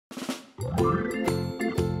Hi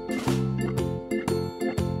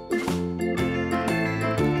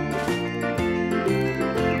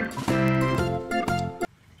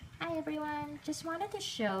everyone, just wanted to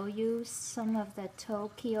show you some of the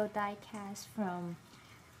Tokyo diecast from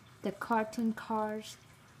the cartoon cars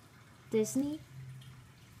Disney.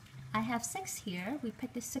 I have 6 here. We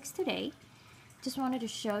picked the 6 today. Just wanted to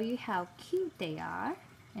show you how cute they are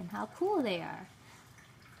and how cool they are.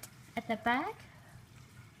 At the back,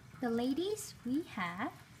 the ladies, we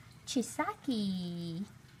have Chisaki.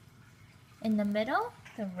 In the middle,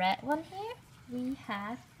 the red one here, we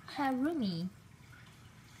have Harumi.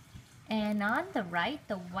 And on the right,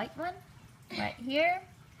 the white one, right here,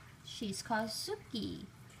 she's called Suki.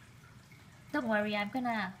 Don't worry, I'm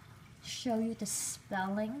gonna show you the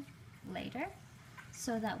spelling later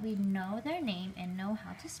so that we know their name and know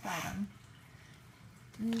how to spell them.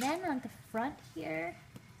 And then on the front here,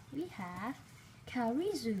 we have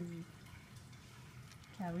Karizu.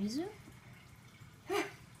 Karizu.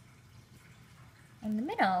 In the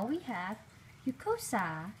middle, we have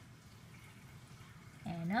Yokoza.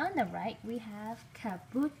 And on the right, we have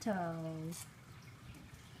Kabuto.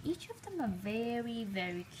 Each of them are very,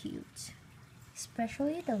 very cute.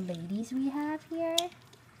 Especially the ladies we have here.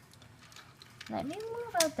 Let me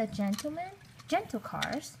move out the gentle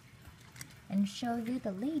cars, and show you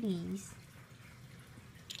the ladies.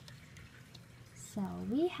 So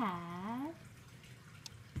we have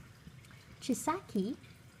Chisaki.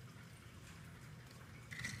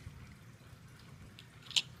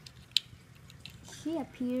 She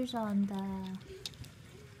appears on the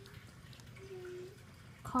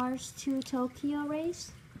Cars 2 Tokyo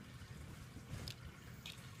race.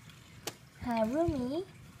 Harumi,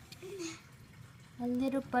 a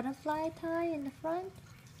little butterfly tie in the front.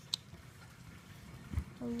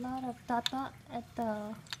 A lot of dot at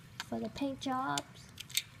for the paint jobs.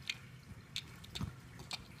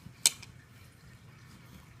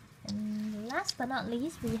 And last but not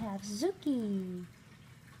least, we have Suki.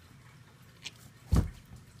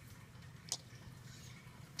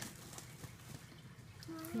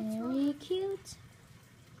 Very cute.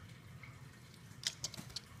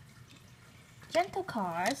 Gentle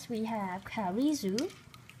cars, we have Karizu,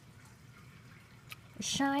 a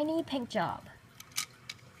shiny paint job.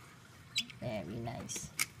 Very nice.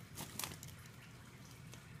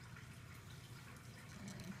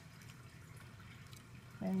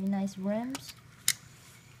 Very nice rims.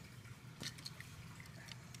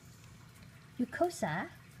 Yokoza.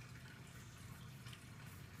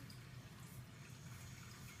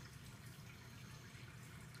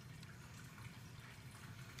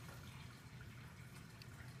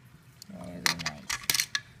 Very nice.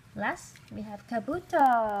 Last, we have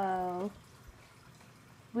Kabuto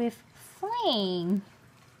with flame.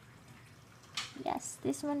 Yes,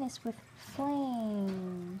 this one is with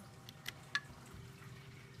flame.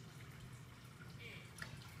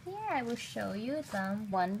 Here I will show you them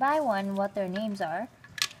one by one what their names are.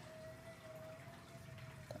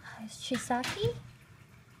 Chisaki,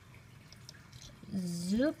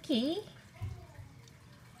 Suki,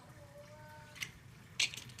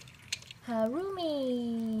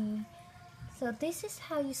 Harumi. So this is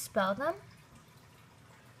how you spell them.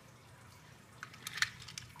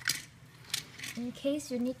 In case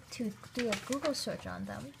you need to do a Google search on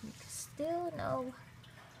them, you can still know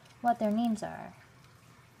what their names are.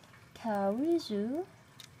 Karizu,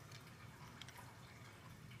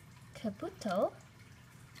 Kabuto,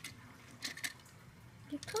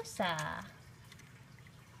 Yokoza.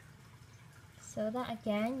 So that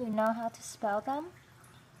again, you know how to spell them.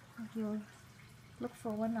 If you look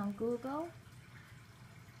for one on Google,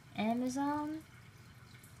 Amazon,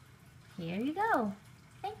 here you go.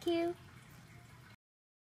 Thank you.